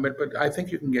all, but I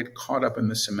think you can get caught up in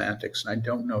the semantics, and I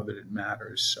don't know that it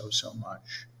matters so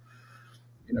much.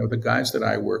 The guys that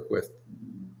I work with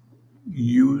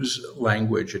use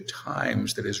language at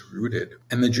times that is rooted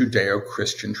in the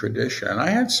Judeo-Christian tradition. And I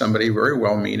had somebody very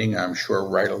well-meaning, I'm sure,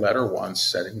 write a letter once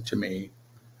saying to me,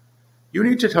 you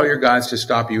need to tell your guides to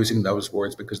stop using those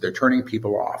words because they're turning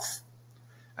people off.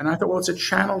 And I thought, well, it's a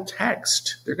channel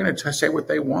text. They're going to say what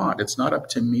they want. It's not up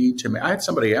to me. I had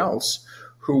somebody else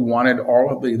who wanted all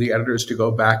of the editors to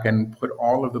go back and put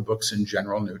all of the books in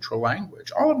general neutral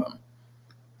language, all of them.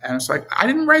 And it's like, I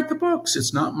didn't write the books.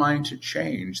 It's not mine to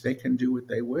change. They can do what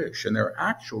they wish. And they're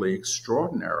actually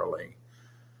extraordinarily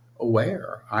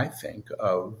aware, I think,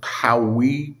 of how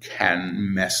we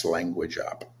can mess language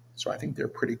up. So I think they're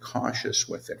pretty cautious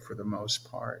with it for the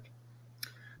most part.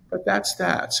 But that's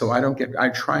that. So I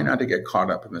try not to get caught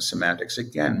up in the semantics.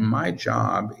 Again, my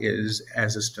job is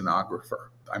as a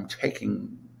stenographer. I'm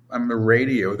the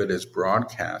radio that is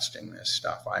broadcasting this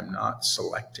stuff. I'm not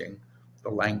selecting the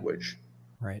language.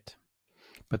 Right.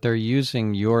 But they're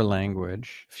using your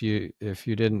language. If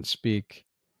you didn't speak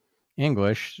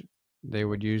English, they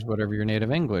would use whatever your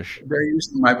native English. They're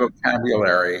using my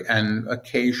vocabulary and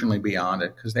occasionally beyond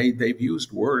it, because they've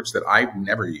used words that I've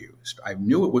never used. I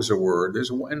knew it was a word.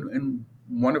 In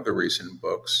one of the recent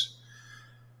books,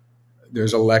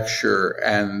 there's a lecture,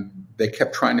 and they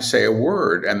kept trying to say a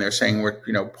word, and they're saying we're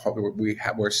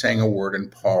saying a word,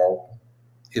 and Paul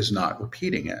is not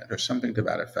repeating it, or something to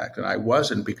that effect. And I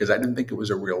wasn't, because I didn't think it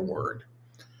was a real word.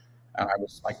 And I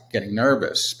was like getting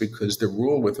nervous, because the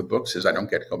rule with the books is I don't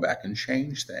get to go back and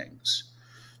change things.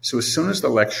 So as soon as the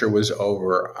lecture was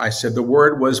over, I said the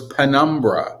word was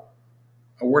penumbra,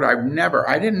 a word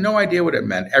I didn't no idea what it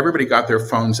meant. Everybody got their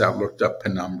phones out, looked up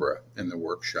penumbra in the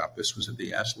workshop. This was at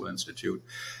the Esalen Institute.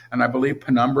 And I believe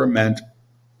penumbra meant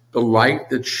the light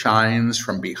that shines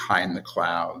from behind the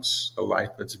clouds, the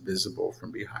light that's visible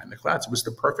from behind the clouds. It was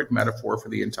the perfect metaphor for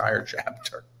the entire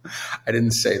chapter. I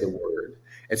didn't say the word.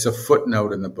 It's a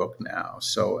footnote in the book now.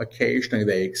 So occasionally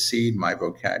they exceed my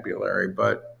vocabulary.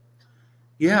 But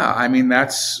yeah, I mean,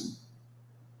 that's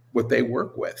what they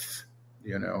work with.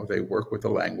 You know, they work with the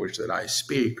language that I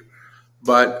speak.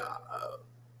 But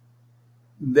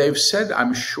they've said,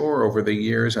 I'm sure, over the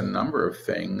years, a number of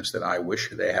things that I wish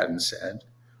they hadn't said.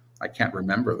 I can't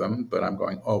remember them, but I'm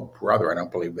going, oh, brother, I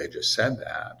don't believe they just said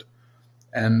that.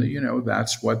 And, you know,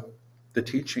 that's what the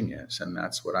teaching is. And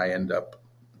that's what I end up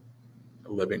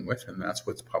living with. And that's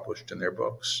what's published in their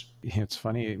books. It's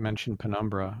funny you mentioned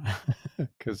penumbra,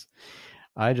 because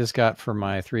I just got for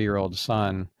my 3-year-old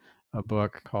son a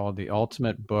book called The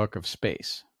Ultimate Book of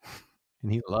Space.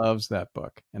 And he loves that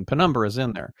book. And penumbra is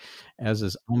in there, as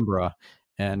is umbra.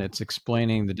 And it's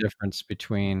explaining the difference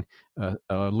between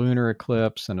a lunar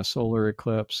eclipse and a solar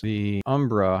eclipse. The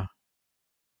umbra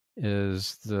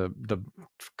is the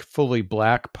fully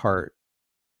black part,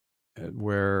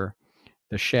 where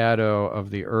the shadow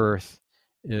of the Earth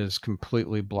is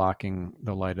completely blocking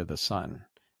the light of the sun.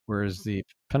 Whereas the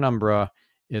penumbra,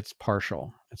 it's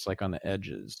partial. It's like on the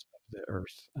edges of the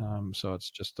Earth. So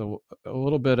it's just a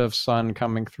little bit of sun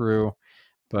coming through,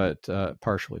 but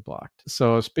partially blocked.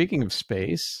 So speaking of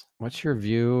space, what's your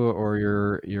view or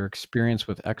your experience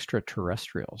with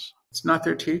extraterrestrials? It's not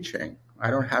their teaching. I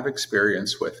don't have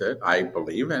experience with it. I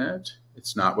believe in it.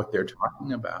 It's not what they're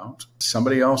talking about.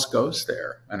 Somebody else goes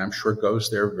there, and I'm sure goes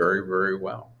there very, very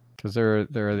well. Because there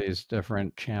are these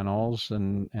different channels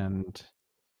and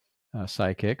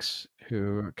psychics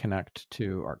who connect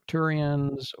to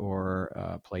Arcturians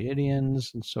or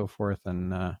Pleiadians and so forth,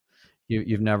 and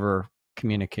you've never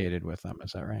communicated with them,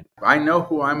 is that right? I know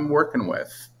who I'm working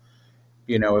with.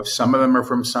 You know, if some of them are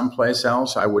from someplace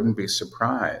else, I wouldn't be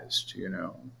surprised. You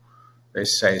know, they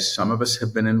say some of us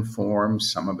have been informed,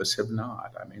 some of us have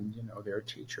not. I mean, you know, they're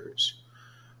teachers.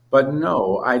 But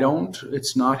no, I don't.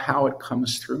 It's not how it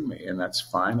comes through me, and that's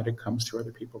fine that it comes through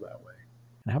other people that way.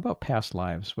 And how about past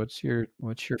lives? What's your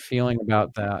feeling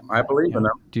about that? I believe in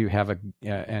them. Do you have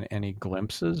any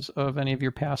glimpses of any of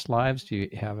your past lives? Do you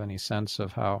have any sense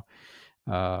of how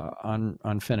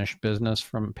unfinished business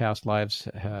from past lives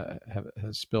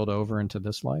has spilled over into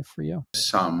this life for you?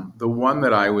 Some. The one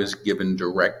that I was given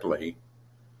directly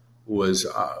was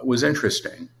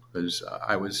interesting, because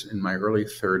I was in my early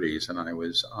 30s and I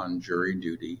was on jury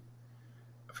duty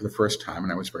for the first time,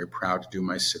 and I was very proud to do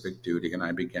my civic duty, and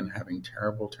I began having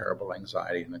terrible, terrible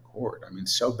anxiety in the court. I mean,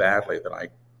 so badly that I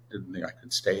didn't think I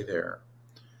could stay there.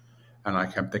 And I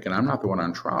kept thinking, I'm not the one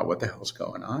on trial. What the hell's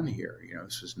going on here? You know,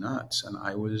 this is nuts. And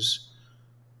I was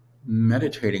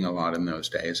meditating a lot in those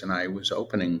days, and I was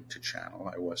opening to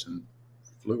channel. I wasn't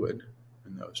fluid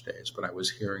in those days, but I was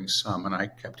hearing some, and I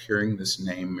kept hearing this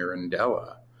name,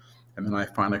 Mirandella. And then I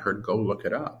finally heard, go look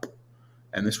it up.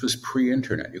 And this was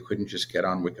pre-internet. You couldn't just get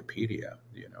on Wikipedia,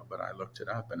 you know, but I looked it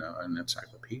up in an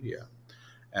encyclopedia.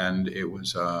 And it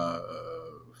was a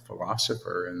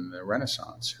philosopher in the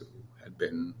Renaissance who had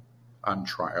been on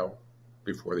trial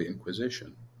before the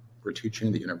Inquisition for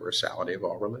teaching the universality of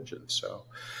all religions. So,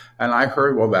 and I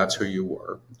heard, well, that's who you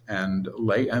were. And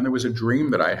there was a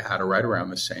dream that I had right around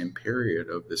the same period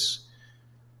of this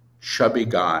chubby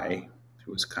guy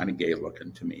who was kind of gay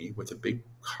looking to me with a big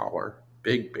collar,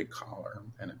 big collar,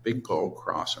 and a big gold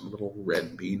cross and a little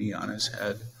red beanie on his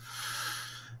head.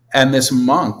 And this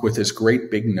monk with this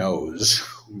great big nose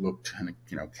who looked, and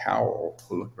a cowl,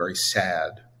 who looked very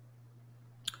sad.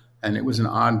 And it was an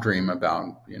odd dream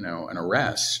about, an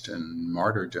arrest and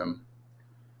martyrdom.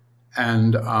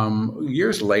 And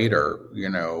years later,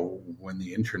 when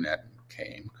the internet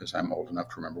came, because I'm old enough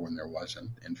to remember when there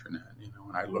wasn't internet,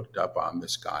 and I looked up on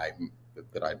this guy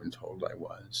that I'd been told I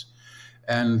was.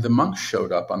 And the monks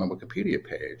showed up on the Wikipedia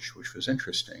page, which was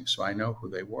interesting. So I know who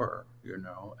they were,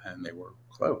 and they were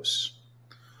close.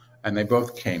 And they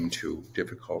both came to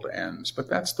difficult ends. But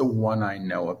that's the one I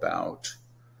know about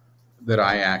that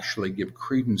I actually give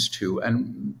credence to.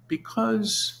 And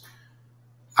because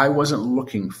I wasn't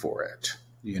looking for it,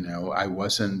 I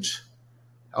wasn't,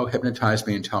 hypnotize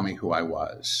me and tell me who I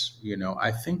was.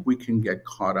 I think we can get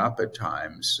caught up at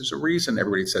times. There's a reason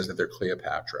everybody says that they're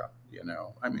Cleopatra,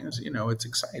 it's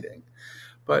exciting.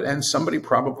 And somebody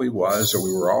probably was, or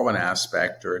we were all an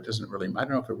aspect, or it doesn't really, I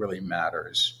don't know if it really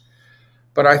matters.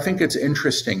 But I think it's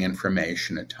interesting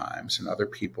information at times, and other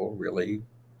people really,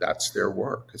 that's their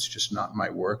work. It's just not my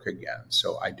work again.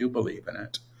 So I do believe in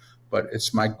it. But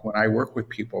when I work with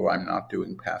people, I'm not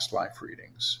doing past life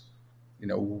readings.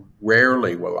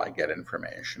 Rarely will I get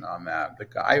information on that.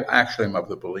 I actually am of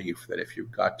the belief that if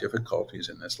you've got difficulties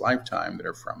in this lifetime that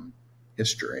are from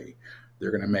history,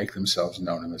 they're going to make themselves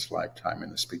known in this lifetime,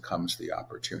 and this becomes the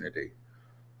opportunity.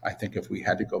 I think if we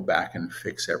had to go back and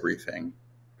fix everything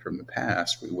from the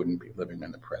past, we wouldn't be living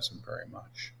in the present very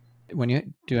much. When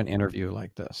you do an interview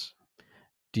like this,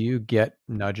 do you get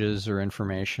nudges or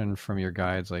information from your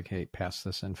guides like, hey, pass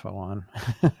this info on?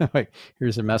 Like,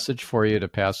 here's a message for you to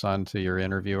pass on to your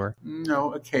interviewer?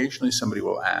 No, occasionally somebody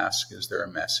will ask, is there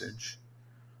a message?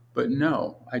 But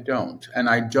no, I don't. And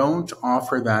I don't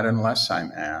offer that unless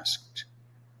I'm asked.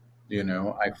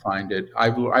 I find it, I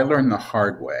learned the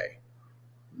hard way.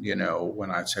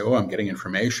 When I'd say, I'm getting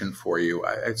information for you,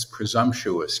 it's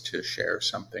presumptuous to share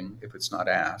something if it's not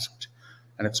asked.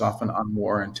 And it's often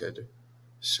unwarranted.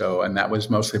 So, and that was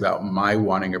mostly about my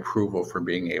wanting approval for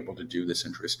being able to do this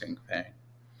interesting thing.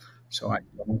 So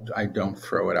I don't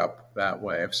throw it up that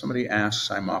way. If somebody asks,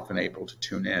 I'm often able to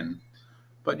tune in.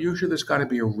 But usually there's got to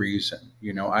be a reason.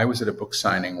 I was at a book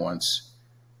signing once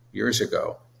years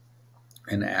ago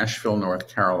in Asheville, North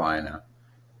Carolina.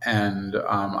 And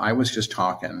I was just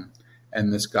talking,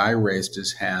 and this guy raised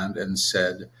his hand and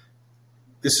said,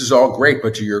 this is all great,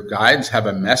 but do your guides have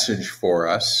a message for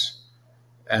us?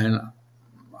 And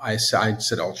I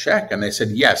said, I'll check. And they said,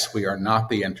 yes, we are not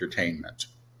the entertainment.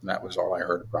 And that was all I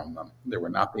heard from them. They were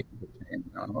not the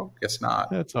entertainment. Oh, guess not.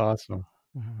 That's awesome.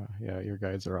 Yeah, your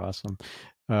guides are awesome.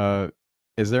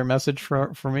 Is there a message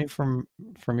for me from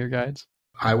your guides?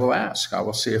 I will ask. I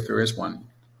will see if there is one.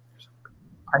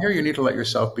 I hear you need to let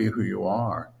yourself be who you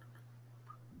are.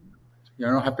 You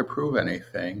don't have to prove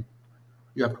anything.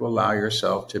 You have to allow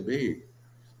yourself to be.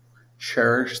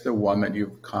 Cherish the one that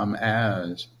you've come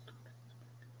as.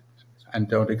 And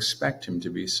don't expect him to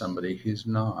be somebody he's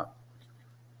not.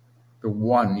 The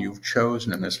one you've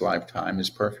chosen in this lifetime is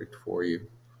perfect for you.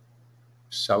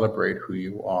 Celebrate who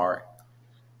you are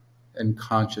in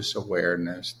conscious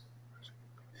awareness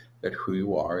that who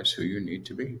you are is who you need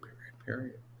to be,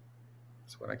 period.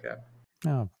 That's what I get.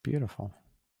 Oh, beautiful.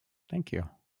 Thank you.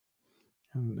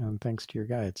 And thanks to your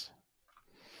guides.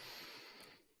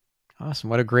 Awesome.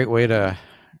 What a great way to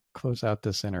close out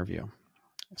this interview.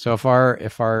 So if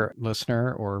our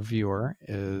listener or viewer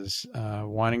is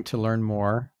wanting to learn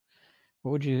more,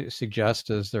 what would you suggest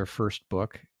as their first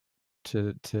book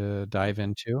to dive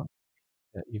into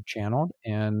that you've channeled?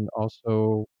 And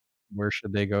also, where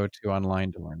should they go to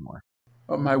online to learn more?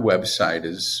 Well, my website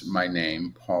is my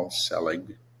name,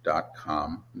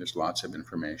 paulselig.com. There's lots of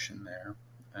information there,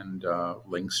 and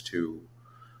links to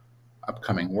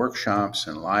upcoming workshops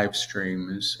and live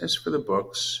streams. As for the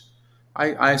books,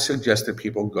 I suggest that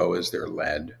people go as they're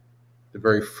led. The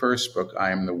very first book,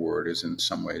 I Am the Word, is in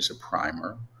some ways a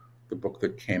primer. The book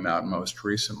that came out most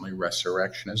recently,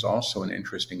 Resurrection, is also an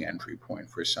interesting entry point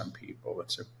for some people.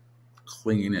 It's a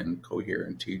clean and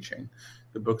coherent teaching.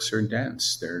 The books are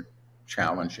dense. They're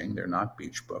challenging. They're not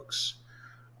beach books.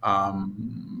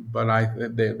 But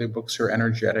the books are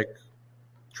energetic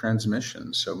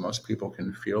transmissions, so most people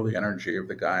can feel the energy of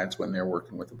the guides when they're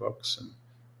working with the books. And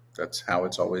that's how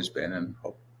it's always been, and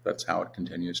hope that's how it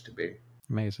continues to be.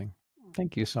 Amazing.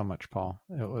 Thank you so much, Paul.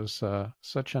 It was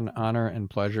such an honor and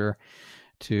pleasure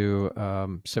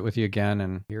to sit with you again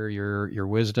and hear your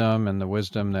wisdom and the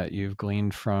wisdom that you've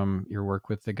gleaned from your work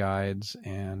with the guides,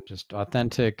 and just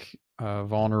authentic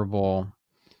vulnerable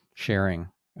sharing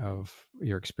of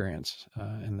your experience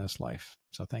in this life.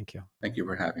 So thank you. Thank you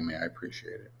for having me. I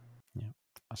appreciate it. Yeah,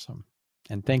 awesome.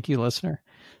 And thank you, listener.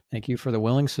 Thank you for the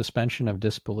willing suspension of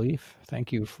disbelief.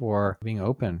 Thank you for being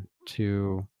open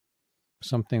to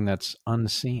something that's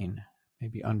unseen,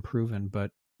 maybe unproven,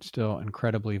 but still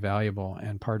incredibly valuable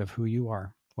and part of who you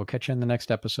are. We'll catch you in the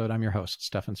next episode. I'm your host,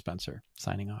 Stephan Spencer,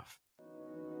 signing off.